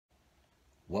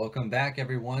Welcome back,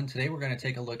 everyone. Today we're going to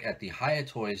take a look at the Hiya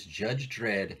Toys Judge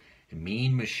Dredd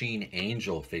Mean Machine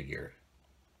Angel figure.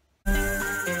 Welcome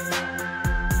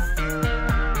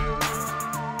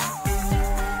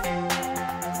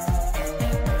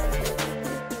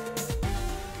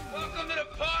to the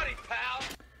party, pal!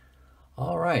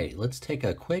 All right, let's take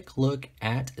a quick look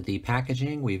at the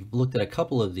packaging. We've looked at a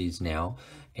couple of these now,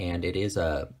 and it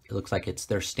looks like it's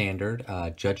their standard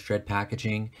Judge Dredd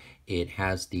packaging. It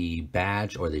has the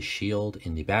badge or the shield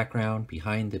in the background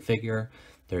behind the figure.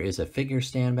 There is a figure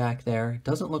stand back there. It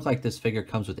doesn't look like this figure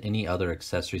comes with any other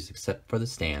accessories except for the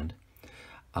stand.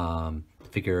 The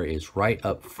figure is right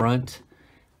up front.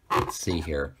 Let's see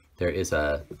here. There is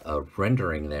a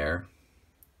rendering there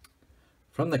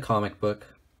from the comic book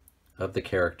of the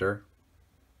character.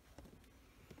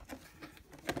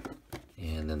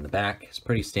 And then the back is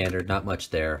pretty standard, not much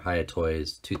there. Hiya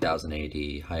Toys, 2000 AD,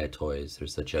 Hiya Toys.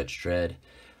 There's the Judge Dredd.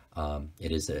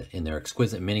 It is in their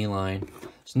exquisite mini line.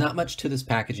 There's not much to this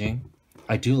packaging.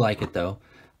 I do like it though.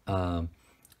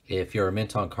 If you're a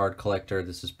mint on card collector,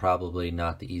 this is probably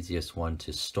not the easiest one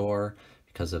to store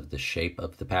because of the shape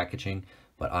of the packaging,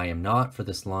 but I am not for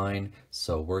this line,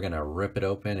 so we're gonna rip it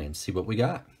open and see what we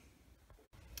got.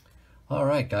 All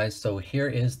right, guys, so here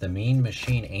is the Mean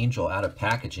Machine Angel out of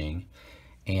packaging,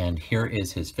 and here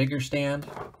is his figure stand.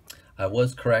 I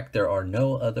was correct, there are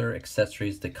no other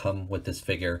accessories that come with this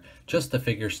figure, just the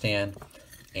figure stand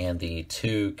and the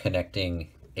two connecting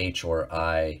H or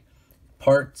I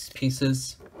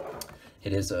pieces.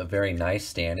 It is a very nice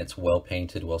stand. It's well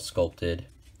painted, well sculpted.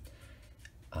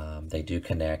 They do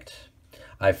connect.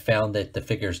 I've found that the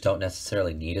figures don't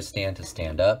necessarily need a stand to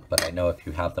stand up, but I know if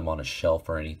you have them on a shelf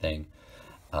or anything,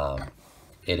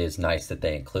 it is nice that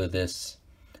they include this.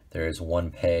 There is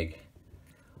one peg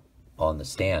on the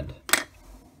stand.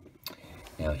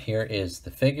 Now here is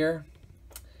the figure,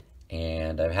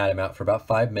 and I've had him out for about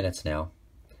 5 minutes now,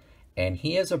 and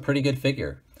he is a pretty good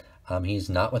figure. He's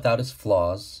not without his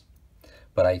flaws,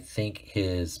 but I think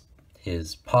his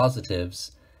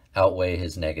positives outweigh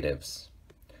his negatives.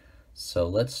 So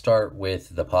let's start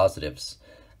with the positives.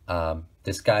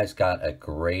 This guy's got a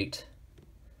great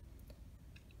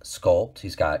sculpt.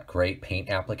 He's got great paint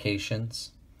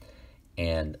applications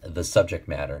and the subject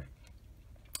matter.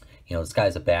 You know, this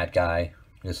guy's a bad guy.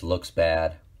 He just looks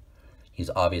bad. He's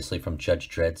obviously from Judge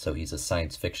Dredd, so he's a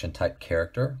science fiction type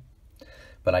character.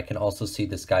 But I can also see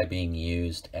this guy being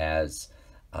used as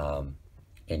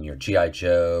in your G.I.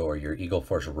 Joe or your Eagle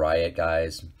Force Riot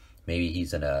guys. Maybe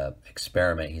he's in a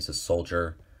experiment. He's a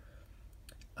soldier,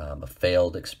 a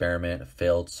failed experiment, a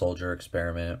failed soldier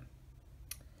experiment.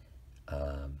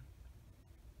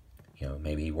 You know,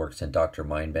 maybe he works in Dr.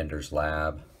 Mindbender's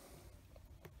lab.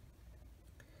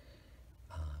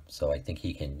 So I think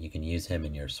you can use him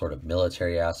in your sort of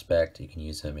military aspect. You can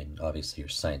use him in obviously your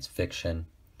science fiction.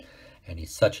 And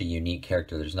he's such a unique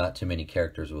character. There's not too many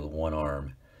characters with one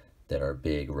arm that are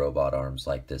big robot arms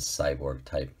like this cyborg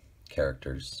type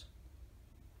characters.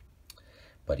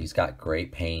 But he's got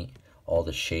great paint, all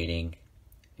the shading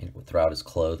throughout his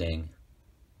clothing.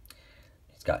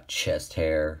 He's got chest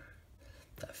hair,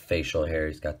 that facial hair.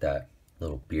 He's got that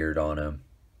little beard on him.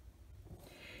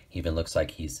 He even looks like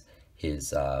his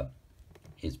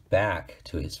back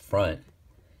to his front.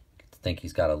 I think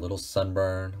he's got a little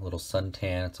sunburn, a little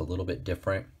suntan. It's a little bit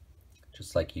different,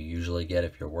 just like you usually get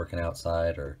if you're working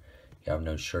outside or you have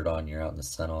no shirt on, you're out in the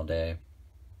sun all day.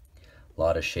 A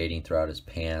lot of shading throughout his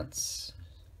pants.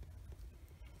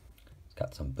 He's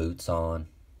got some boots on.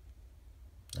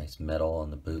 Nice metal on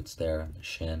the boots there, on the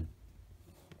shin.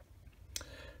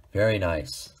 Very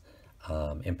nice.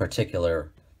 In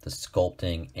particular, the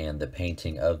sculpting and the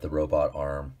painting of the robot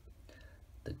arm.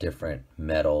 The different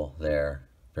metal there.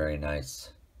 Very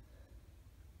nice.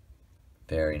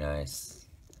 Very nice.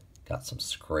 Got some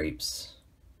scrapes.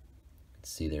 You can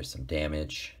see there's some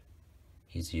damage.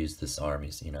 He's used this arm.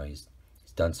 He's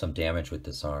done some damage with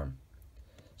this arm.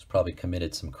 He's probably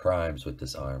committed some crimes with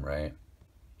this arm, right?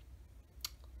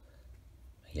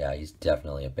 Yeah, he's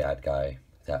definitely a bad guy.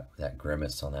 That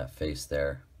grimace on that face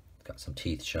there. Got some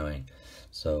teeth showing.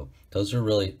 So those are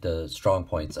really the strong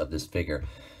points of this figure.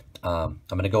 I'm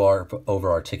going to go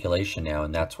over articulation now,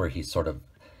 and that's where he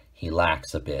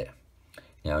lacks a bit.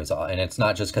 Now and it's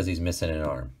not just because he's missing an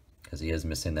arm, because he is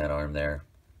missing that arm there.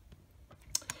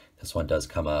 This one does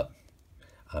come up.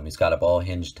 He's got a ball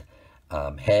hinged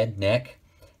head, neck.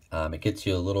 It gets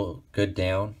you a little good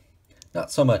down, not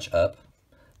so much up,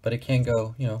 but it can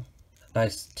go, you know,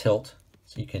 nice tilt,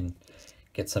 so you can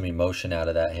get some emotion out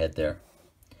of that head there.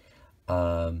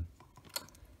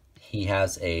 He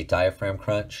has a diaphragm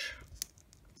crunch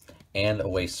and a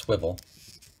waist swivel.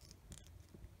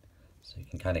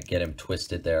 can kind of get him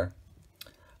twisted there.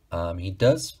 He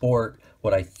does sport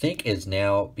what I think is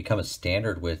now become a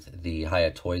standard with the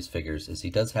Hiya Toys figures, is he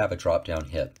does have a drop-down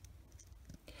hip.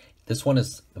 This one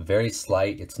is very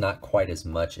slight. It's not quite as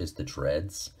much as the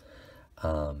Dredds,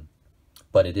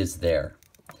 but it is there.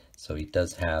 So he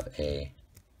does have a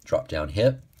drop-down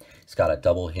hip. He's got a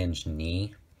double hinged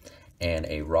knee and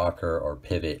a rocker or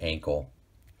pivot ankle.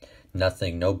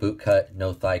 Nothing, no boot cut,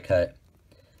 no thigh cut.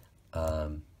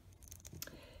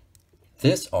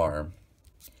 This arm,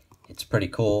 it's pretty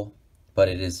cool, but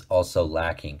it is also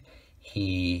lacking.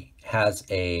 He has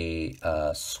a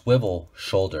swivel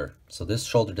shoulder, so this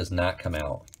shoulder does not come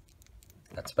out.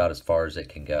 That's about as far as it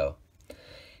can go.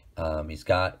 He's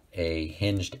got a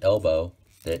hinged elbow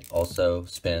that also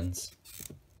spins.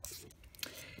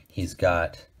 He's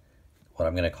got what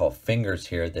I'm going to call fingers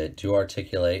here that do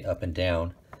articulate up and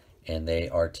down, and they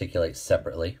articulate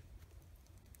separately.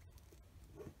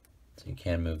 So you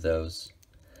can move those.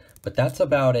 But that's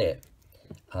about it.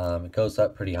 It goes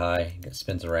up pretty high, it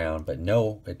spins around, but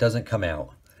no, it doesn't come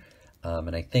out.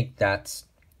 And I think that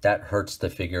hurts the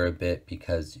figure a bit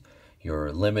because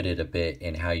you're limited a bit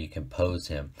in how you can pose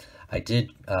him. I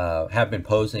did have been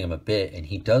posing him a bit, and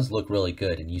he does look really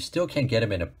good, and you still can get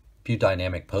him in a few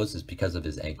dynamic poses because of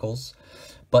his ankles.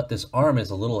 But this arm is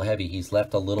a little heavy. He's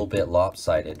left a little bit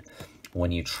lopsided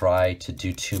when you try to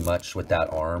do too much with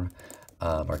that arm,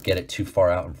 or get it too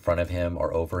far out in front of him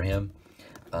or over him,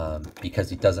 because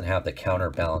he doesn't have the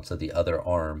counterbalance of the other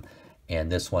arm,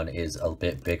 and this one is a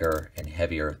bit bigger and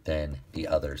heavier than the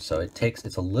other. So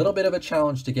it's a little bit of a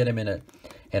challenge to get him in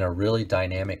a really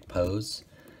dynamic pose,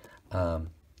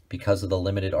 because of the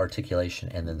limited articulation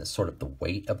and then the sort of the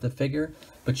weight of the figure.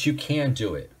 But you can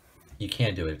do it. You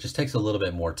can do it. It just takes a little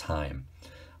bit more time.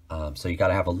 So you got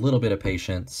to have a little bit of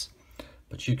patience,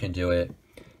 but you can do it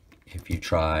if you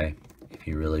try. If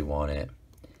you really want it,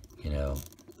 you know,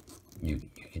 you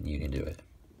can do it.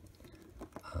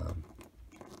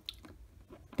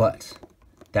 But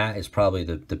that is probably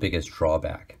the biggest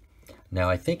drawback. Now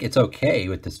I think it's okay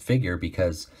with this figure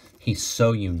because he's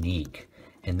so unique,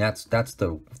 and that's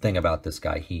the thing about this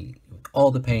guy.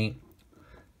 All the paint,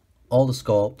 all the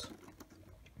sculpt,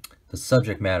 the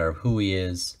subject matter of who he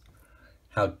is,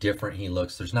 how different he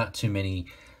looks. There's not too many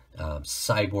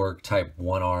cyborg type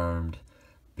one-armed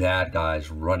bad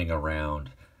guys running around,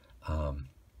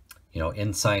 you know,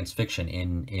 in science fiction,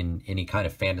 in any kind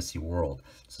of fantasy world.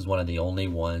 This is one of the only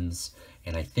ones,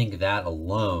 and I think that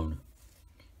alone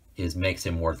makes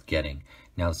him worth getting.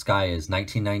 Now this guy is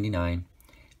 $19.99.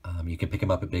 You can pick him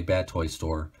up at Big Bad Toy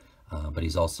Store, but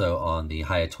he's also on the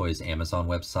Hiya Toys Amazon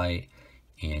website,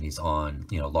 and he's on,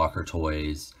 you know, Locker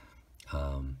Toys,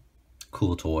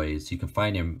 Cool Toys. You can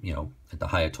find him, you know, at the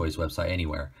Hiya Toys website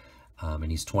anywhere.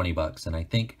 And he's $20, and I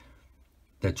think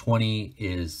the 20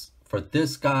 is for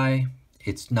this guy.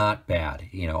 It's not bad,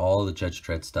 you know. All the Judge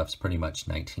Dredd stuff's pretty much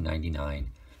 $19.99.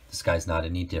 This guy's not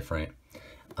any different,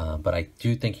 but I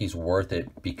do think he's worth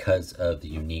it because of the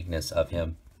uniqueness of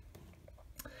him.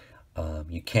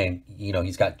 You know,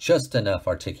 he's got just enough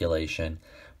articulation,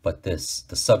 but the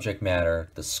subject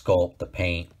matter, the sculpt, the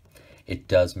paint, it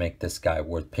does make this guy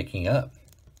worth picking up.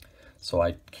 So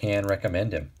I can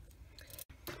recommend him.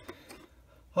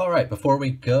 All right, before we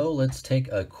go, let's take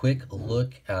a quick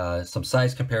look at some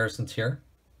size comparisons here.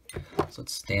 So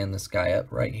let's stand this guy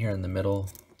up right here in the middle.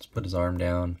 Let's put his arm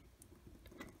down.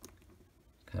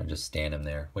 Kind of just stand him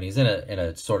there. When he's in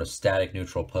a sort of static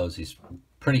neutral pose, he's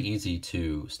pretty easy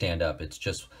to stand up. It's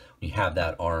just when you have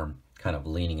that arm kind of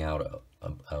leaning out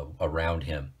around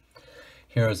him.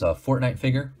 Here is a Fortnite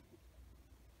figure.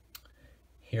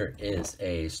 Here is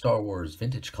a Star Wars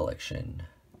Vintage Collection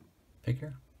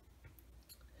figure.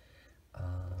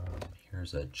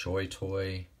 Here's a Joy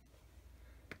Toy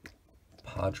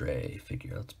Padre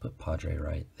figure. Let's put Padre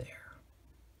right there.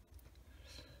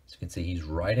 So you can see he's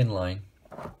right in line.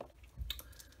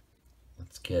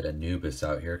 Let's get Anubis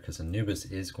out here because Anubis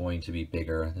is going to be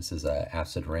bigger. This is a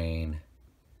Acid Rain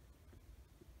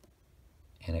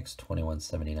NX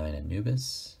 2179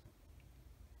 Anubis.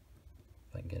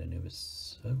 If I can get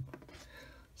Anubis. Oh.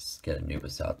 Let's get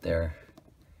Anubis out there.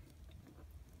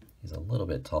 He's a little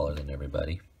bit taller than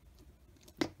everybody.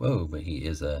 Whoa, but he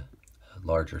is a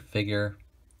larger figure.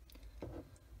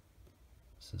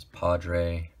 This is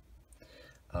Padre.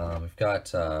 We've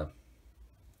got, I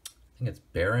think it's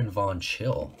Baron Von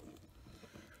Chill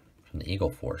from the Eagle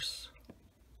Force.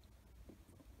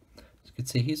 As you can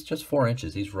see, he's just 4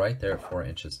 inches. He's right there at 4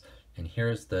 inches. And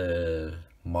here's the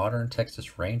Modern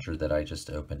Texas Ranger that I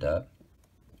just opened up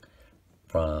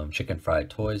from Chicken Fried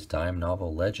Toys Dime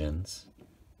Novel Legends.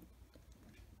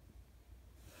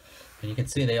 And you can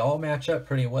see they all match up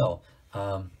pretty well.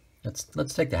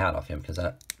 Let's take the hat off him because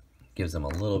that gives him a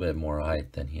little bit more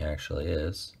height than he actually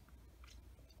is.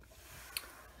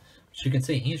 As you can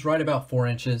see, he's right about 4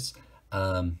 inches.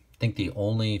 I think the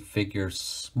only figure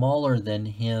smaller than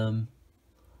him,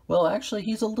 well, actually,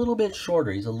 he's a little bit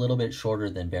shorter. He's a little bit shorter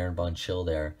than Baron Von Chill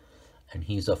there. And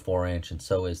he's a 4-inch, and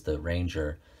so is the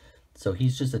Ranger. So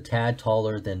he's just a tad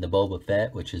taller than the Boba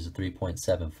Fett, which is a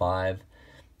 3.75.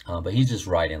 But he's just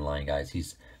right in line, guys.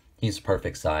 He's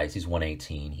perfect size. He's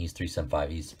 118. He's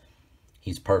 375.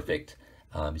 He's perfect.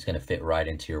 He's going to fit right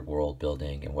into your world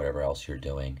building and whatever else you're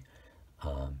doing.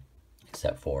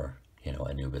 Except for, you know,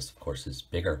 Anubis, of course, is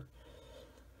bigger.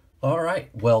 All right.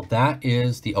 Well, that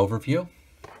is the overview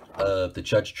of the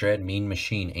Judge Dredd Mean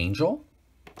Machine Angel.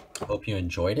 Hope you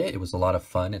enjoyed it. It was a lot of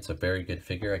fun. It's a very good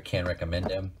figure. I can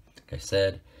recommend him, like I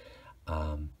said.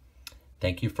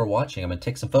 Thank you for watching. I'm going to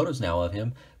take some photos now of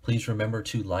him. Please remember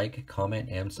to like, comment,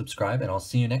 and subscribe, and I'll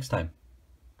see you next time.